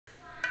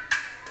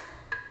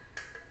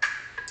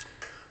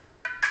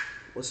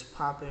What's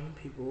poppin',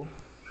 people?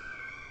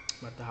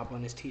 About to hop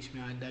on this Teach Me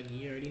How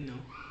Dougie, you already know.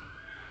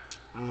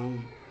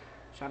 Um,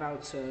 Shout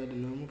out to the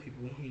normal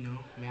people,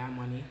 Mad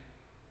Money,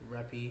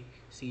 Reppy,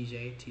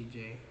 CJ,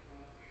 TJ,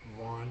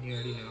 Vaughn, you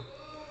already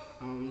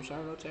know.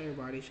 Shout out to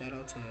everybody, shout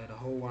out to the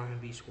whole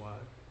R&B squad.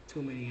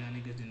 Too many y'all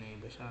niggas to name,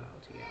 but shout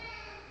out to y'all.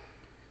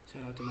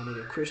 Shout out to my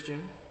nigga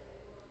Christian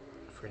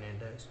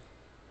Fernandez.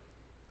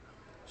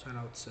 Shout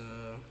out to,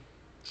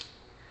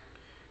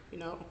 you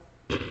know,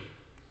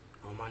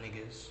 all my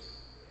niggas,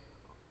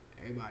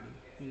 everybody,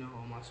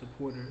 all my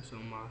supporters, all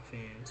my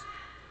fans,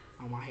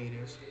 all my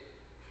haters.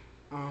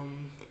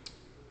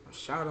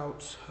 Shout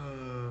out,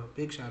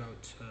 big shout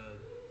out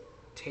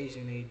to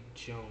Tyzhane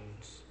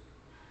Jones.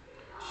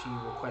 She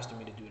requested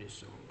me to do this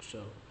song,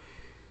 so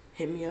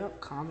hit me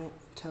up, comment,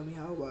 tell me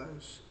how it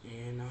was,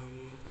 and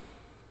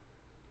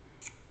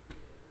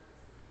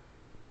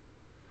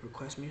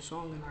request me a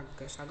song, and I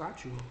guess I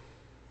got you.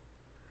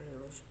 Hey,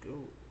 let's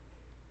go.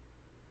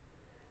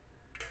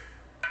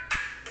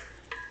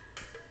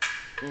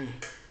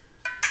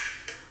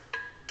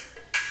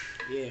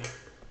 Yeah.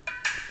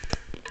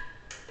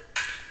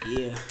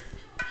 Yeah.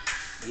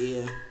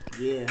 Yeah.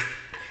 Yeah.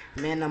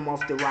 Man, I'm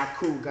off the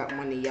Raku, got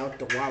money out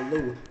the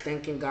Waloo.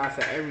 Thanking God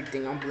for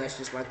everything, I'm blessed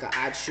just like a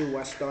Achu.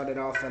 I started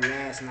off at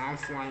last, now I'm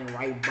flying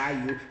right by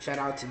you. Shout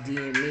out to D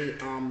and me,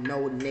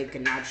 no nigga,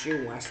 not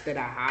you. I stood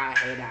a high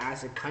head,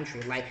 eyes of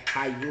country like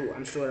how you.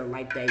 I'm sorta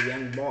like that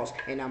young boss,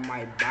 and I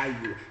might buy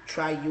you.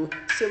 Try you,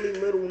 silly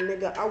little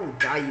nigga, I will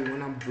die you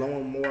when I'm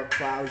blowing more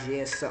clouds,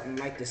 yeah, something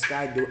like the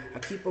sky do. I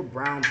keep a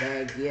brown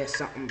bag, yeah,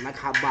 something like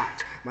hot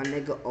box. My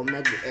nigga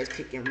Omega Edge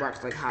kicking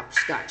rocks like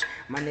hopscotch.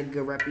 My nigga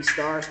Reppy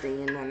Star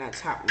staying on that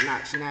top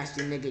notch.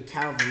 Nasty nigga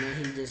Calvin, man,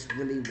 he just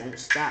really won't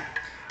stop.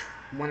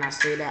 When I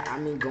say that, I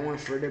mean going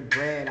for the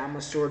bread. I'm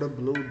a sort of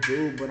blue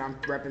dude, but I'm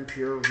repping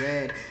pure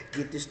red.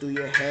 Get this through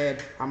your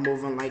head. I'm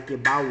moving like your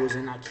bowels,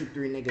 and I keep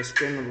three niggas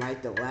screaming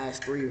like the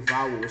last three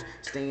vowels.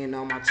 Staying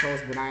on my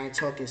toes, but I ain't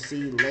talking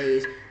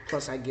C-lays.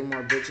 Plus, I get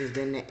more bitches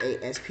than the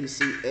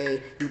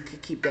ASPCA. You can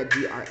keep that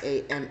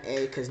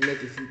DRAMA, cause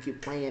Nick, if you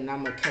keep playing,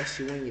 I'ma catch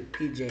you in your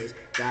PJs.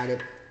 Got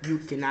it? You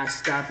cannot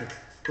stop it.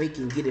 We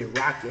can get it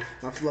rocket.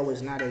 My flow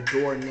is not a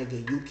door,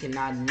 nigga. You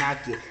cannot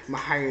knock it. I'm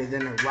higher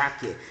than a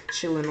rocket.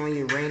 Chilling on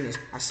Uranus.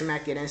 I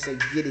smack it and say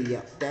giddy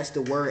up. That's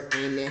the word,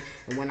 ain't it?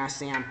 And when I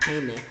say I'm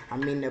painting, I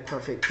mean the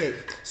perfect pick.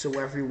 So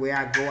everywhere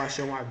I go, I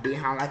show my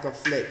behind like a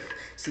flick.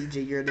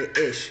 CJ, you're the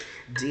ish.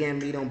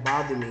 DM me, don't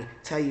bother me.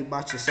 Tell you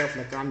about yourself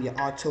like I'm your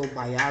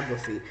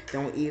autobiography.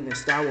 Don't even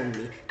start with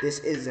me. This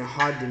isn't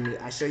hard to me.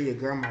 I show your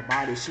girl my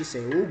body. She say,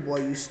 ooh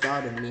boy, you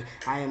started me.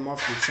 I am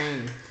off the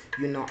chain.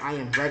 You know I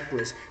am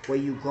reckless. Where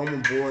you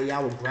going, boy? I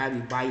will grab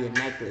you by your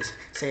necklace.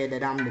 Say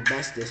that I'm the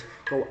bestest.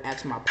 Go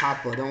ask my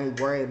papa. Don't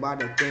worry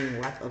about a thing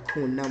like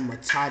Akuna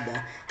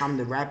Matata. I'm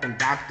the rapping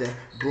doctor.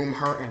 Broom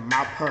her and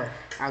mop her.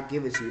 I'll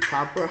give it to you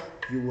proper.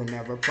 You will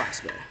never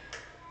prosper.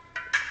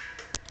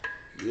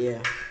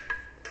 Yeah.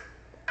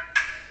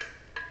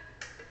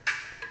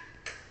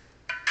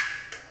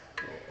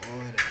 All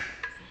that.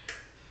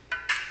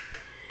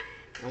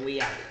 And we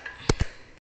out.